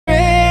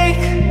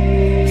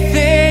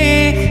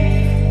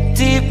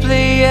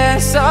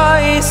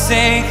we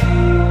sink.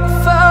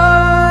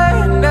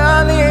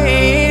 Finally,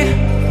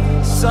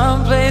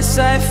 someplace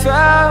I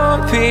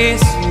found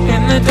peace.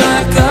 In the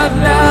dark of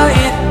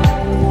night,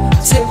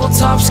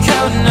 tabletops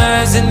counting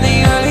us in the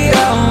early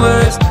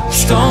hours.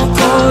 Stone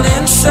cold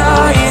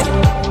inside,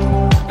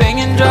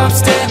 banging drop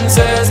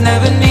stanzas,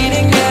 never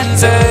needing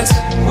answers.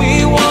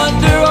 We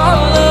wander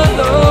all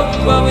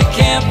alone, but we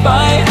can't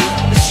find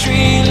the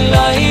street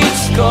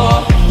lights go.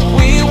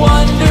 We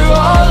wander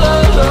all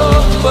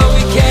alone, but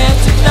we can't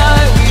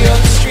deny we are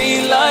the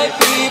street light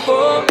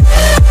people.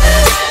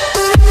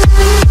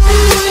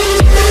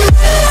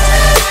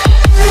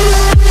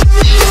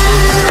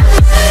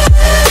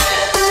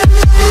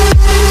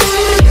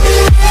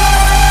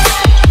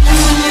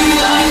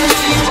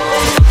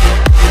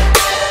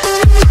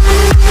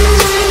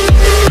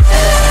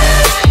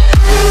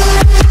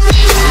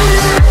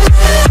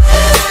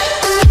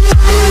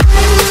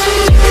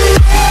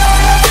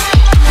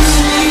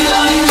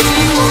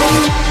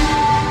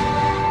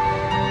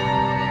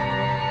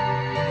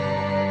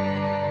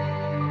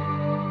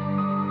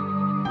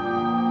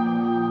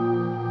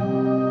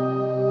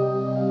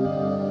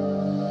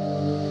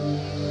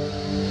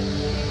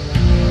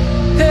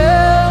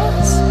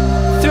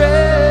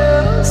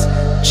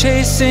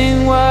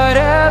 Chasing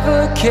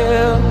whatever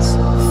kills.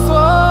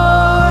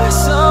 For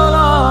so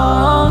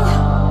long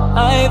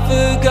I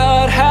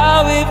forgot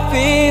how it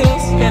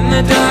feels. In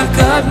the dark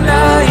of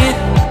night,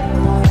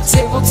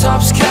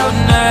 tabletops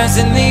counting us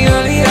in the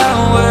early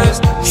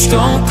hours.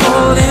 Stone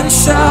cold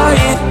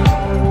inside,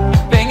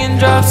 banging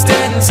drop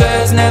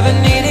stanzas, never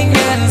needing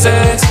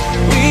answers.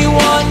 We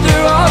wander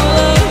all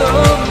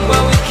alone,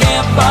 but we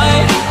can't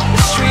find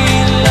the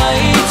street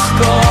lights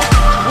go.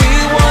 We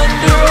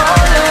wander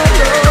all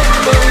alone,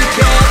 but we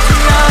can't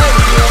deny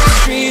we are the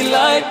street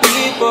light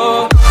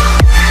people.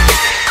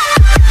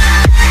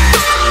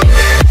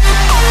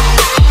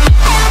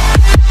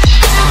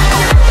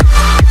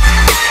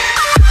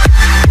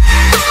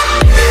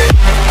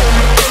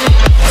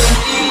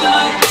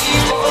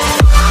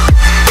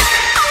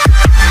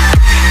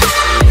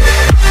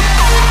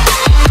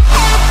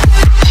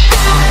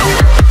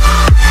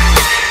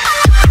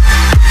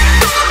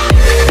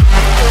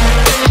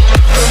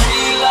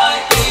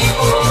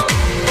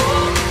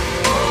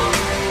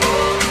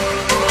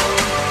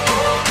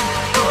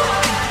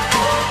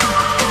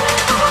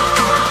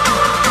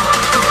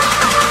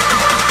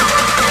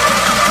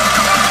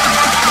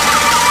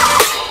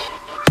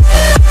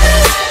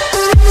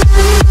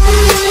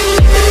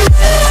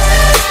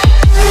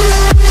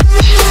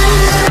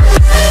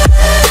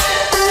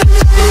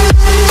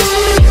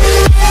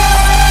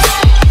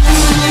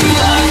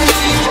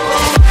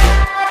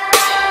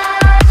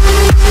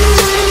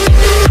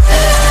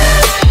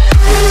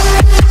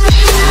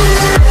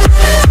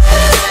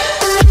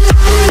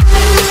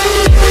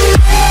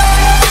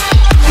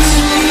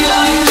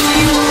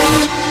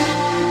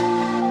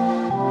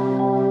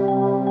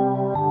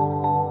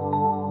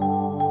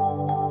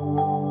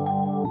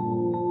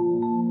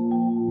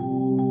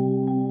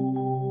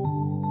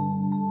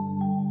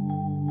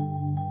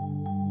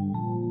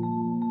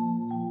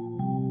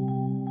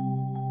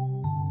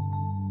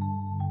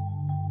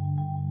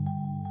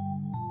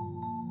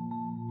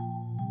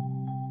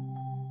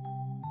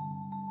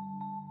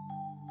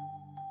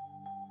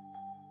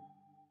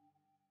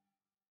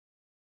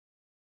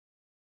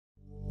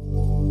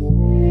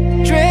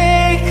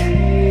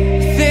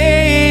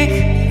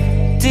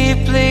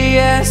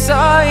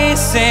 I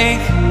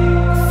sink.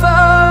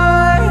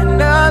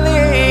 Finally,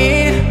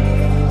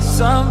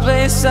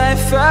 someplace I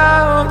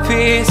found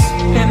peace.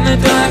 In the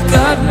dark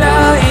of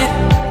night,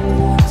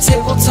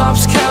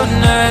 tabletops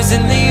counting us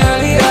in the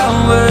early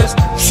hours.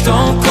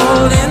 Stone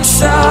cold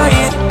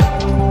inside,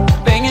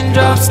 banging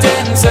drop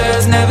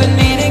stanzas, never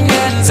needing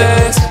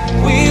answers.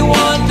 We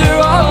wander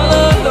all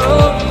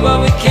alone, but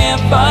we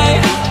can't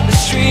find the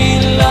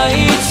street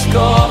lights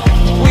go.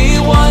 We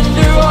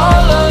wander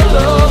all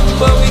alone,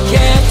 but we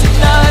can't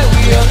deny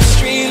we are the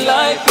street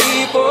light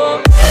people.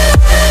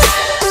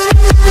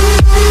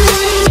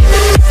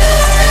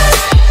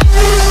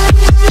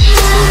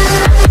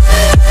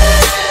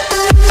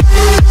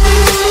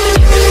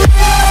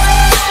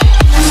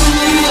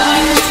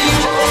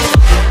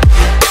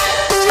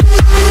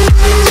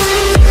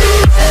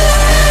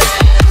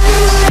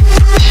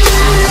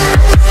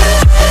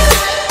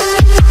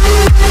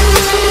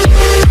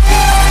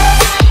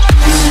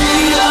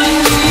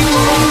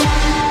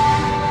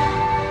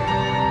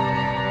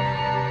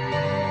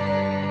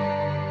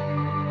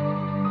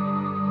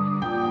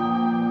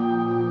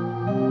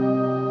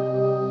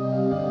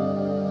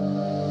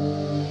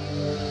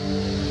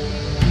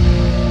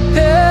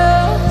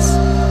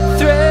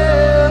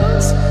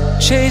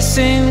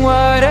 Chasing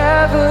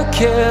whatever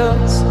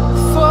kills.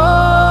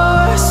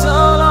 For so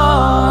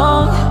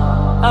long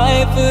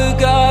I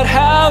forgot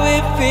how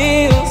it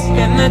feels.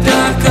 In the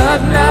dark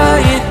of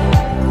night,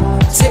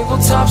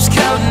 tabletops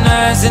counting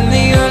us in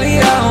the early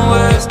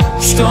hours.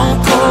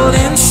 Stone cold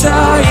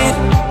inside,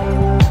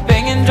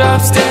 banging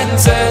drop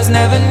stanzas,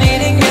 never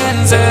needing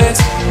answers.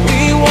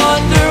 We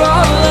wander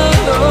all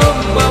alone,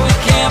 but we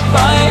can't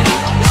find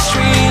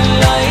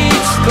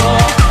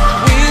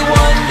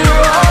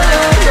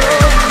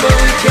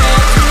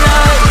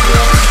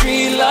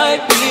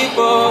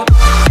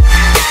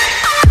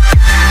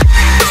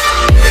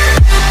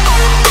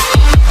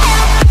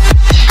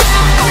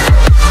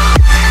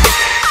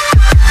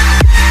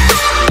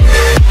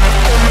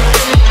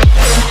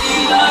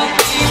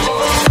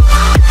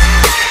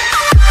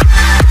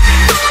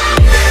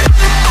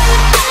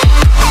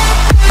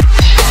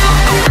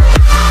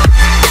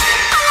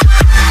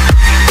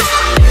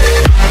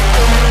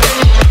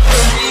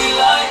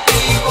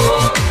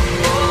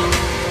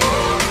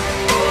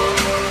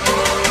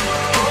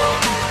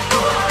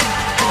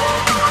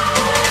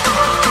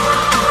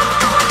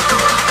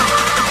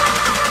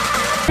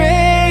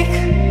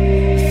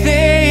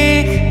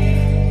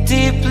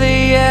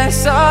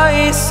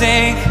I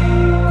sink.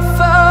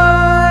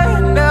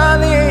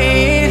 Finally,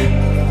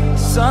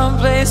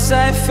 someplace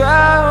I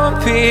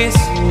found peace.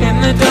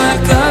 In the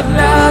dark of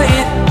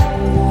night,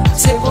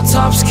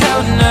 tabletops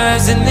counting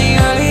hours in the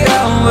early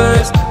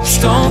hours.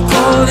 Stone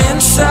cold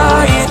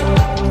inside,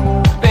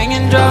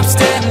 banging drop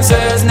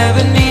stanzas,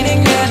 never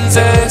needing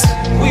answers.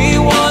 We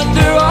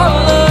wander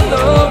all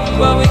alone,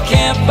 but we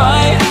can't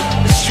find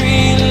the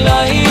street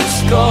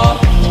lights go.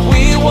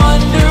 We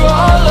wander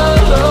all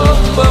alone,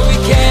 but we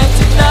can't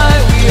deny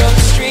we are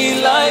the street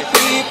light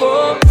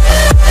people.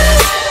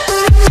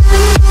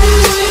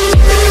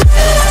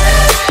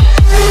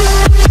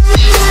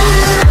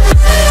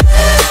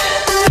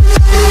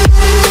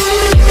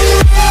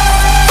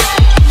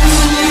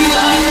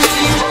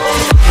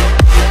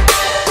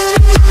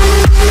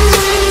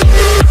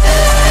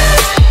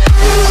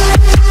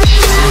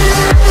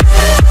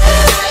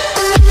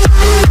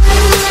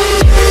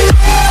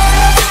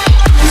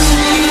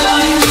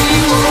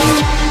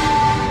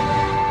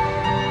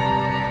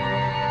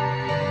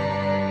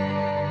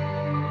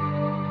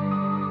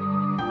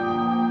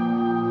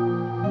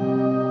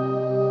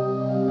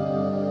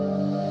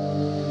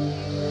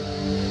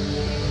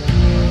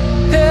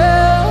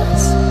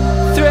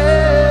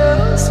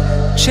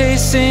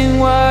 Chasing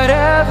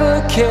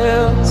whatever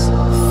kills.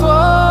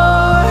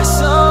 For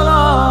so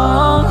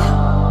long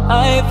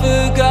I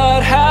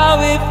forgot how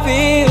it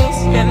feels.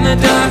 In the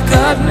dark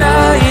of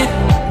night,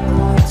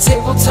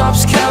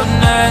 tabletops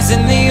counting hours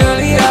in the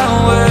early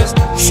hours.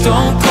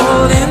 Stone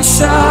cold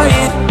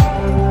inside,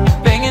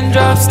 banging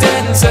drop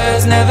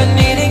stanzas, never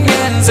needing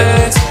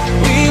answers.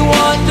 We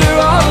wander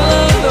all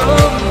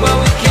alone, but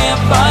we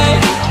can't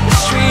find the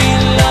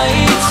street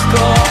lights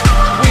go.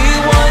 We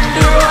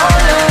wander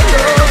all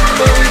alone,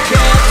 but we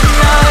can't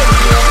deny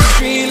we are the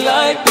street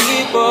light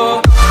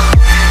people.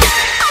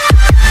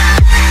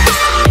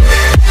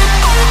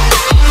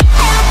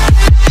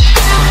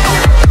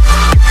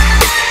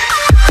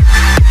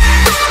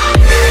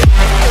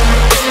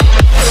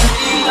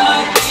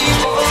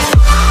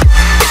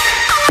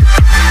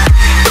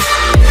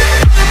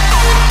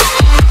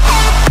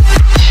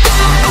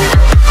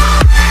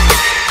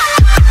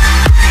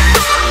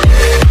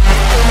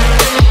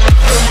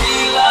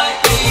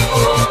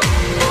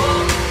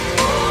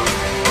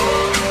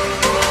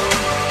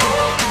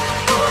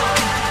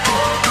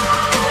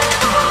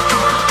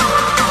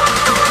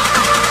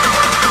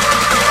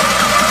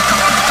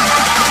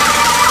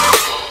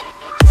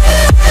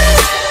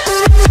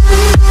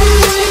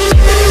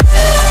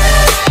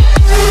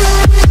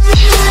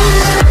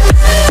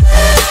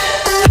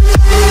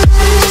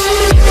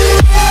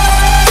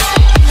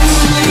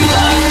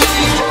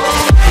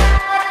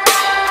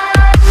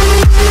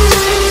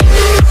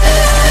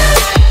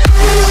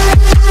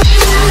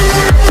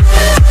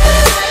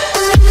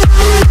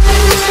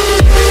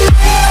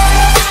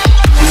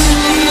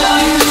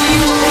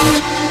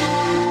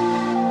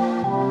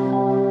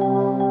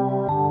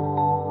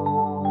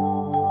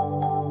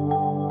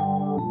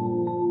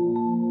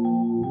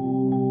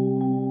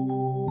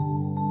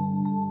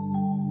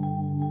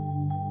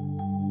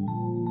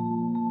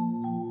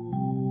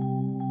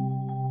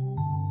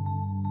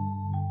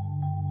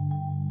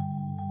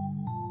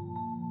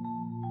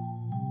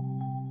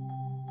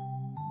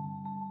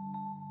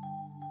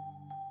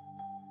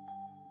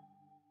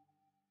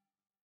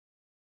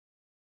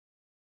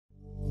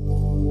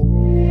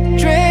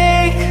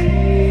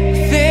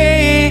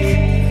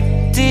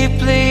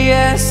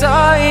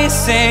 I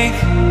sink.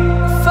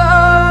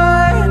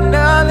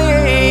 Finally,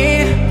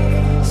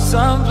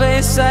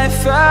 someplace I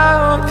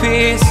found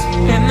peace.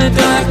 In the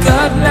dark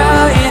of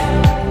night,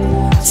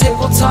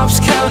 tabletops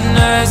counting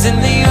hours in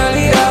the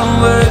early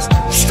hours.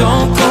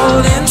 Stone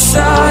cold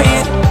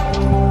inside,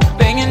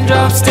 banging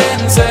drop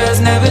stanzas,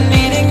 never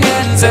needing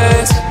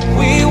answers.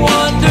 We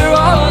wander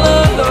all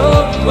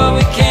alone, but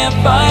we can't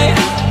find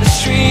the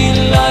street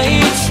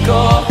lights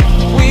go.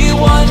 We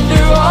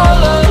wander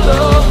all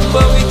alone,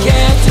 but we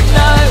can't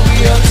deny we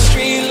are the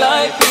street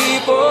light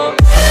people.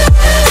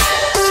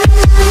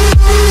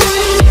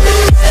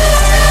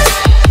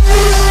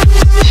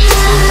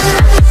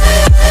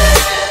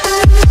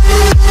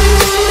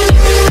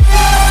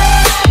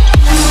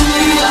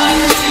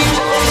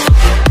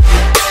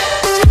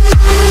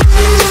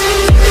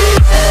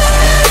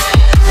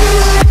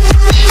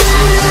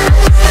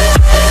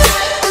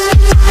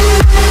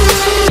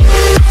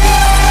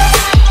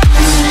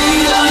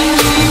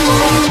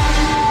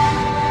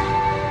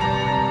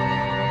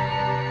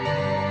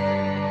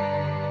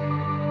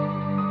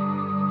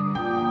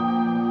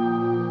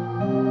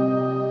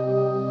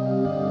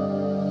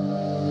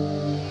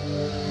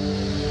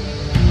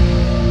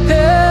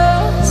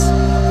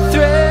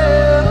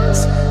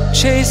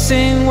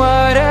 Chasing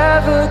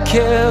whatever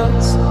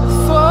kills.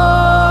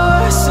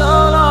 For so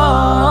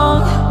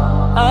long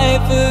I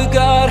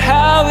forgot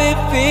how it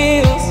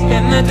feels.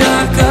 In the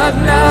dark of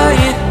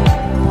night,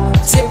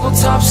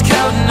 tabletops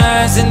counting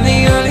hours in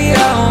the early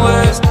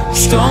hours.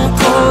 Stone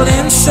cold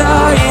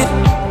inside,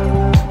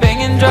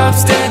 banging drop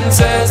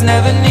stanzas,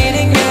 never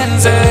needing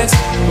answers.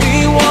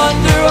 We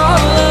wander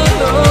all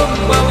alone,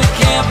 but we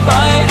can't find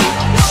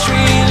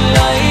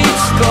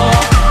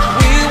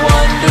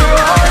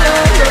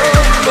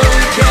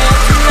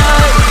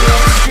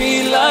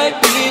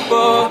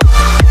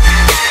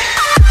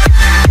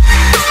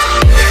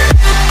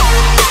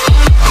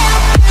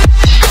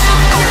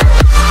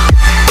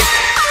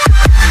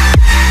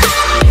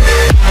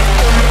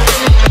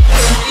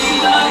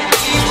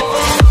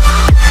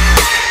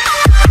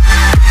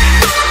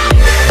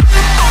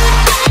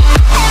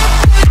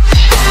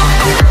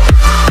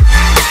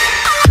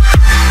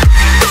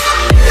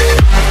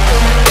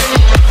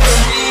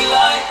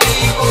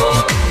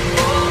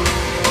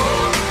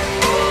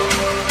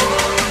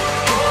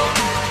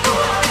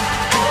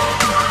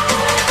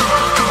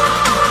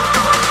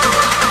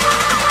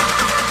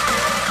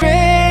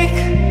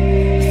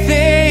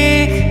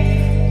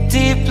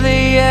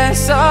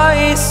saw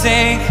you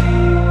sing.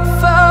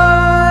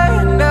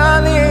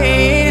 Finally,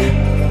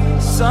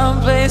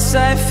 someplace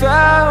I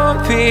found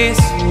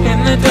peace. In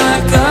the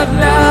dark of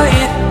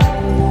night,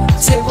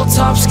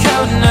 tabletops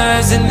counting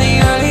hours in the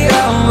early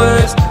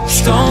hours.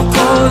 Stone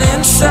cold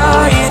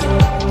inside,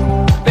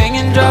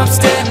 banging drops,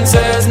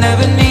 dancers,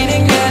 never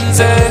needing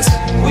answers.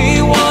 We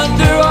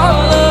wander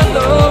all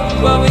alone,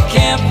 but we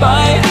can't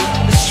find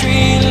the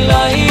street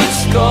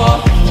lights go.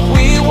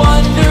 We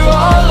wander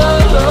all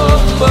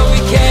alone, but we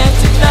can't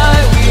deny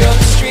we are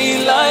the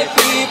street light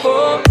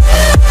people.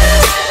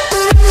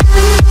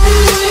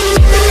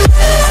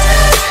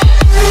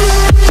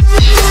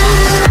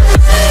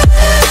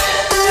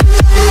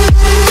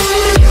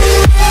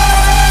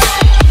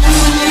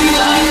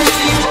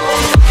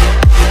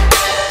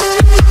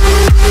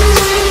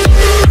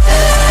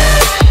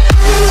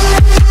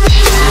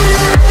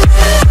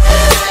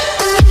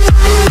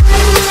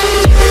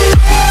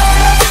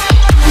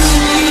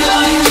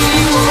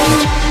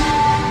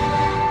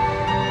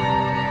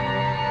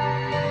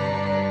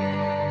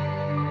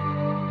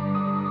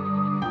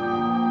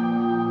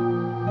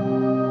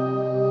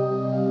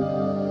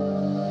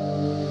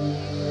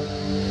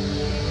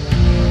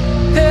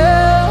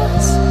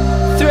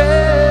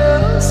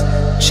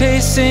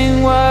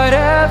 Chasing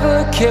whatever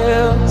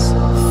kills.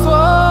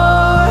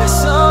 For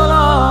so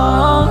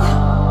long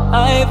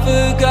I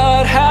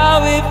forgot how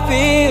it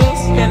feels.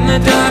 In the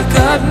dark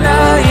of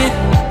night,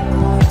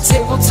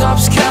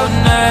 tabletops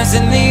counting hours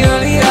in the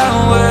early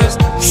hours.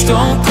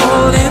 Stone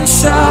cold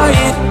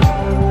inside,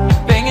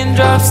 banging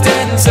drops,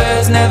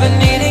 dancers, never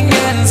needing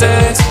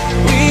answers.